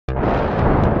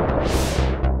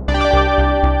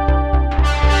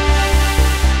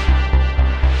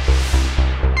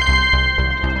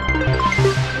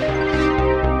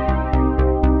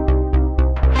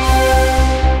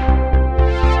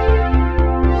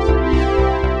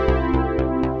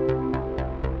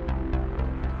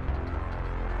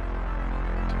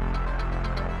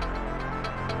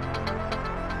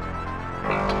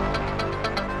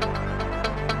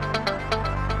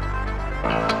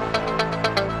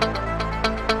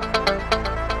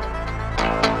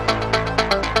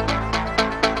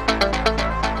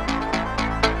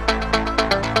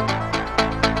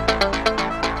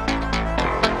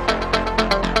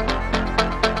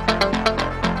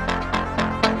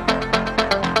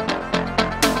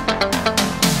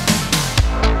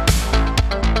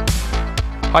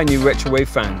Hi new Retrowave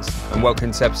fans, and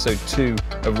welcome to episode 2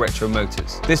 of Retro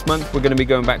Motors. This month we're going to be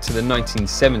going back to the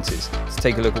 1970s to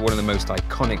take a look at one of the most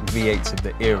iconic V8s of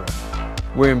the era.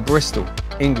 We're in Bristol,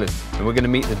 England, and we're going to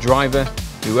meet the driver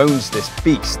who owns this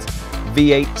beast,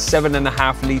 V8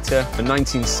 7.5 litre for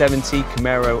 1970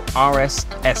 Camaro RS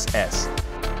SS.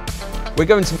 We're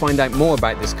going to find out more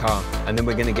about this car, and then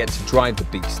we're going to get to drive the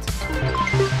beast.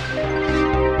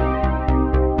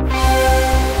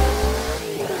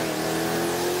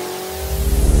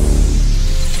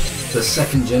 The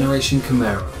second generation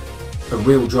Camaro, a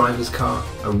real driver's car,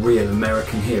 a real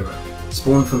American hero.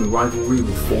 Spawned from the rivalry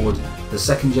with Ford, the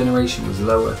second generation was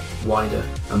lower, wider,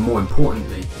 and more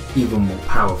importantly, even more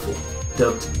powerful.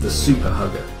 Dubbed the Super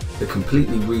Hugger, the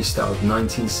completely restyled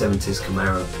 1970s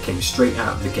Camaro came straight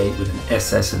out of the gate with an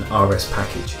SS and RS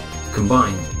package.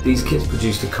 Combined, these kits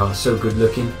produced a car so good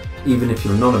looking, even if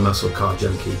you're not a muscle car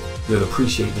junkie, you'll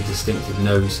appreciate the distinctive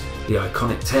nose, the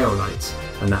iconic tail lights,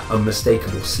 and that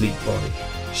unmistakable sleek body.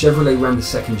 Chevrolet ran the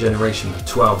second generation for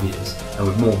 12 years, and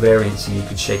with more variants than you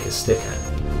could shake a stick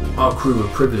at. Our crew were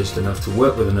privileged enough to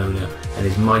work with an owner and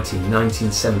his mighty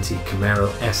 1970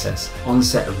 Camaro SS on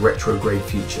set of retrograde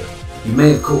future. You may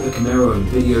have caught the Camaro in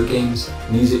video games,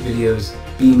 music videos,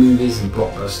 B-movies and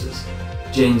blockbusters.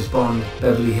 James Bond,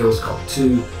 Beverly Hills Cop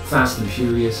 2, Fast and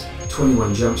Furious,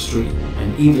 21 Jump Street,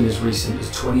 and even as recent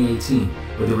as 2018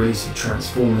 with the release of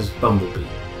Transformers Bumblebee.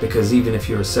 Because even if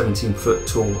you're a 17-foot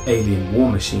tall alien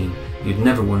war machine, you'd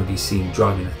never want to be seen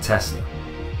driving a Tesla.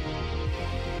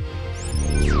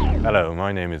 Hello,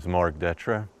 my name is Mark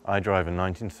Detra. I drive a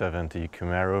 1970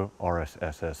 Camaro RS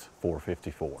SS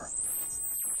 454.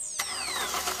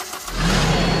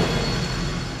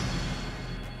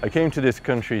 I came to this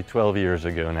country 12 years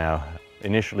ago now,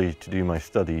 initially to do my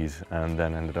studies and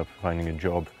then ended up finding a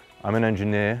job. I'm an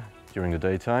engineer during the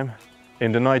daytime.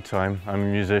 In the nighttime, I'm a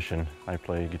musician. I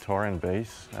play guitar and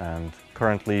bass, and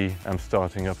currently I'm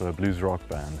starting up a blues rock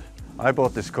band. I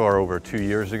bought this car over 2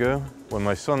 years ago when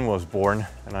my son was born,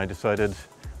 and I decided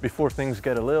before things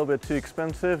get a little bit too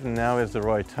expensive, now is the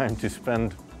right time to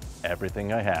spend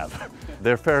everything I have.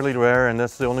 They're fairly rare, and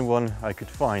that's the only one I could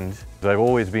find. I've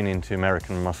always been into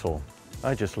American muscle.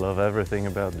 I just love everything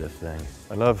about this thing.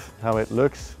 I love how it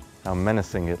looks, how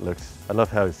menacing it looks. I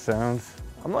love how it sounds.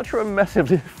 I'm not sure I'm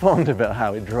massively fond about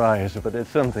how it drives, but it's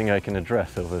something I can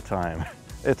address over time.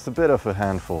 It's a bit of a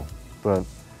handful, but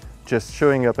just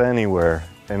showing up anywhere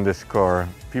in this car,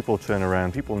 people turn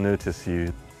around, people notice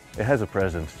you. It has a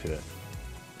presence to it.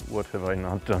 What have I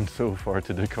not done so far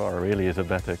to the car really is a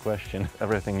better question.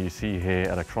 Everything you see here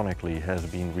electronically has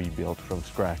been rebuilt from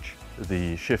scratch.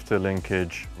 The shifter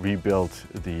linkage, rebuilt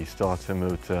the starter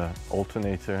motor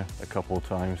alternator a couple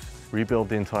times, rebuilt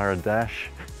the entire dash.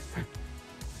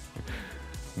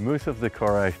 Most of the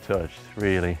car I've touched,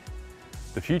 really.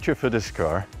 The future for this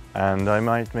car, and I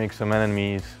might make some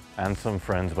enemies and some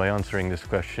friends by answering this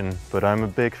question, but I'm a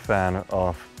big fan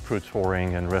of Pro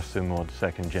Touring and Resto Mod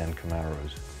second gen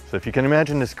Camaros. So if you can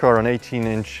imagine this car on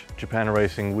 18-inch Japan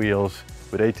Racing wheels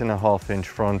with 8.5-inch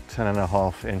front,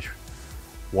 10.5-inch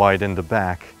wide in the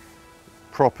back,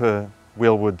 proper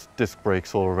wheelwood disc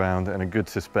brakes all around and a good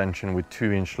suspension with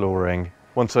 2-inch lowering.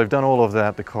 Once I've done all of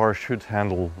that, the car should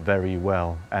handle very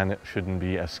well and it shouldn't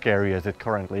be as scary as it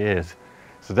currently is.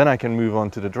 So then I can move on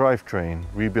to the drivetrain,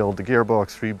 rebuild the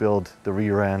gearbox, rebuild the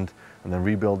rear end, and then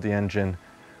rebuild the engine.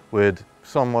 With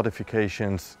some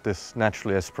modifications, this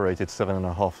naturally aspirated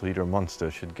 7.5 litre monster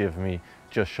should give me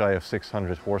just shy of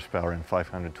 600 horsepower and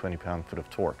 520 pound-foot of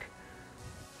torque.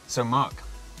 So Mark,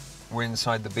 we're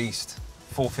inside the beast,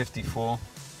 454,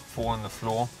 4 on the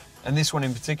floor. And this one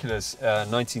in particular is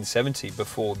 1970,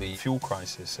 before the fuel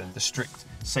crisis and the strict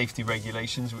safety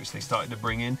regulations which they started to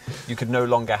bring in. You could no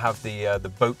longer have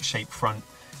the boat-shaped front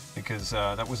because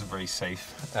that wasn't very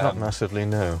safe. Not massively,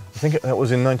 no. I think that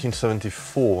was in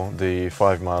 1974 the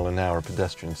 5-mile-an-hour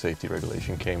pedestrian safety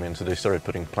regulation came in, so they started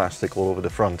putting plastic all over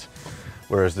the front,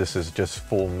 whereas this is just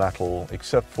full metal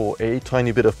except for a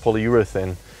tiny bit of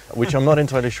polyurethane, which I'm not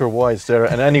entirely sure why it's there,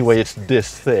 and anyway it's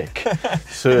this thick.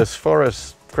 So as far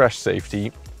as crash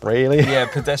safety, really? Yeah,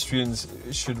 pedestrians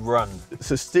should run.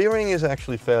 So steering is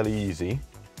actually fairly easy.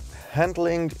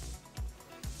 Handling,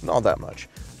 not that much.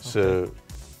 Okay. So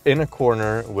in a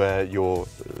corner where your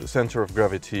center of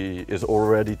gravity is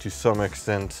already to some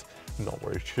extent not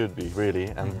where it should be, really,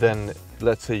 and then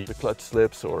let's say the clutch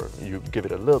slips or you give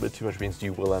it a little bit too much, means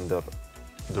you will end up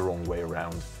the wrong way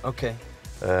around. Okay.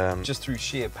 Just through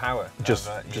sheer power. Just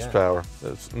power.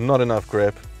 There's not enough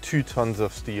grip, 2 tons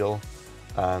of steel,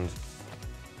 and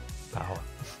power.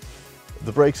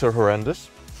 The brakes are horrendous.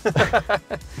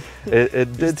 It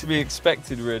did. It's to be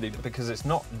expected, really, because it's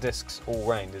not discs all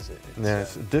round, is it?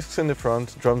 Yes, discs in the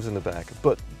front, drums in the back.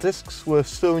 But discs were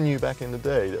so new back in the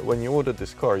day that when you ordered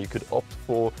this car, you could opt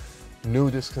for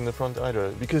no discs in the front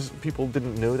either, because people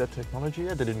didn't know that technology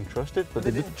yet. They didn't trust it. But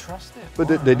they didn't trust it.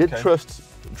 But they did trust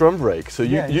drum brakes, so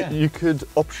you could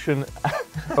option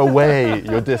away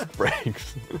your disc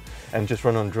brakes and just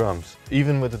run on drums.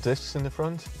 Even with the discs in the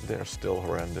front, they're still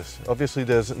horrendous. Obviously,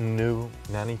 there's no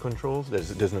nanny controls.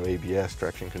 There's no ABS,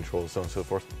 traction control, so on and so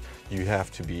forth. You have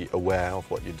to be aware of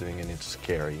what you're doing, and it's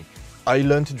scary. I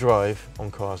learned to drive on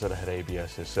cars that had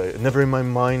ABSs, so never in my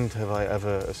mind have I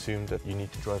ever assumed that you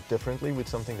need to drive differently with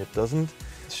something that doesn't.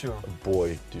 Sure.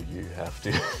 Boy, do you have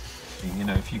to. You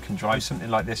know, if you can drive something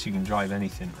like this, you can drive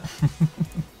anything.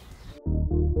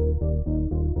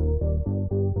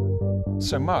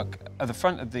 So Mark, at the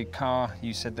front of the car,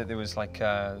 you said that there was like,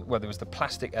 well, there was the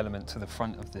plastic element to the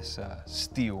front of this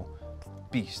steel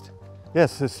beast.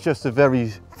 Yes, it's just a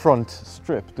very front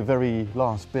strip. The very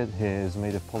last bit here is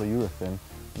made of polyurethane,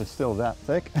 but it's still that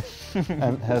thick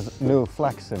and has no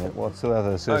flex in it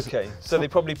whatsoever. So okay, so they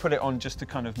probably put it on just to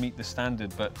kind of meet the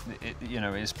standard, but it, you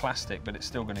know, it is plastic, but it's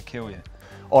still going to kill you.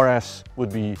 RS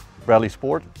would be Rally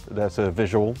Sport, that's a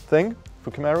visual thing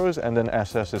for Camaros, and then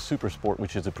SS is Super Sport,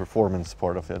 which is the performance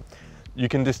part of it. You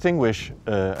can distinguish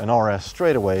an RS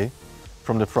straight away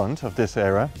from the front of this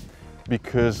era,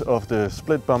 because of the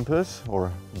split bumpers,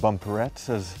 or bumperettes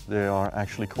as they are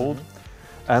actually called,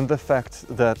 and the fact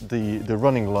that the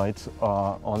running lights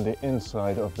are on the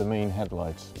inside of the main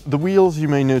headlights. The wheels, you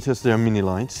may notice, they are mini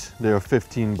lights. They are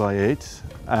 15 by 8,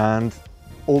 and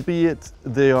albeit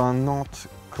they are not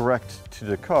correct to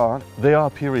the car, they are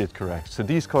period correct. So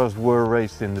these cars were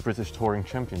raced in the British Touring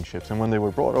Championships, and when they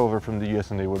were brought over from the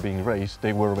US and they were being raced,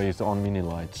 they were raced on mini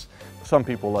lights. Some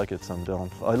people like it, some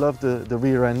don't. I love the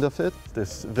rear end of it,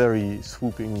 this very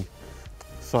swooping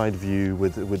side view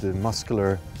with the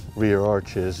muscular rear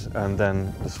arches, and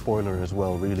then the spoiler as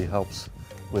well really helps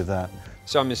with that.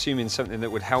 So I'm assuming something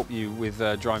that would help you with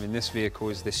driving this vehicle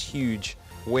is this huge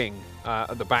wing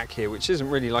at the back here, which isn't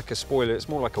really like a spoiler, it's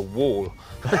more like a wall.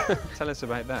 Tell us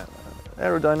about that.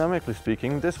 Aerodynamically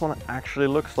speaking, this one actually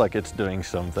looks like it's doing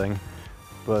something.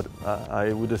 But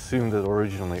I would assume that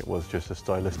originally it was just a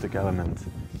stylistic element.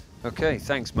 Okay,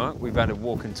 thanks Mark. We've had a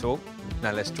walk and talk.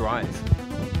 Now let's drive.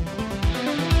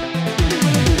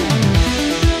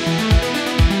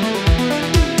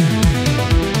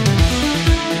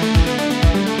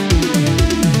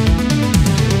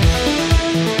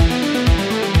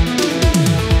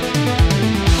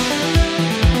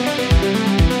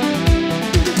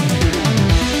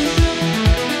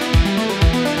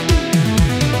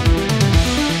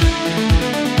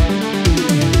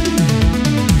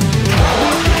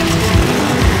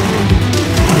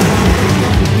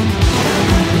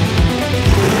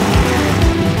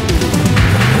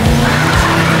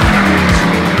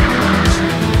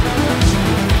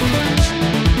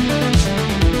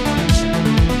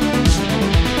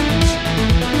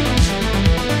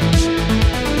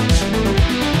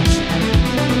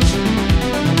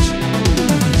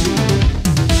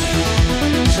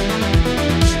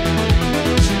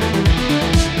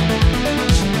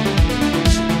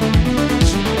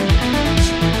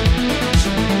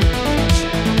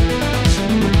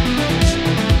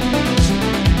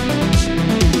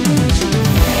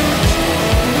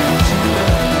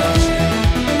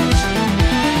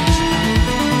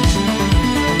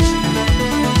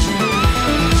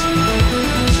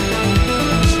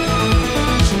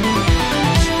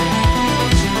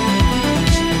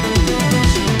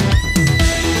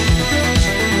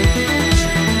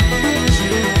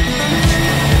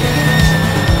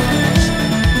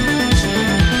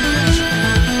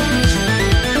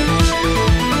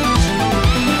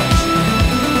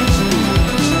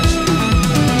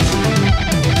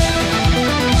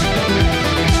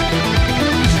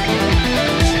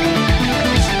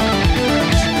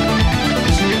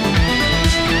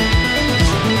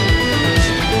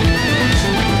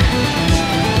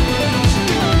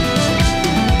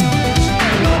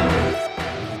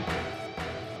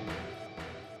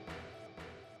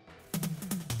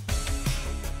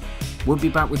 We'll be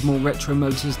back with more Retro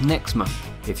Motors next month.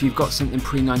 If you've got something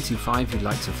pre-95 you'd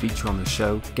like to feature on the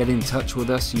show, get in touch with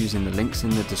us using the links in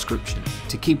the description.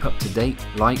 To keep up to date,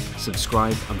 like,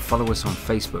 subscribe and follow us on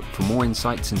Facebook for more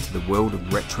insights into the world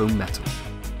of retro metal.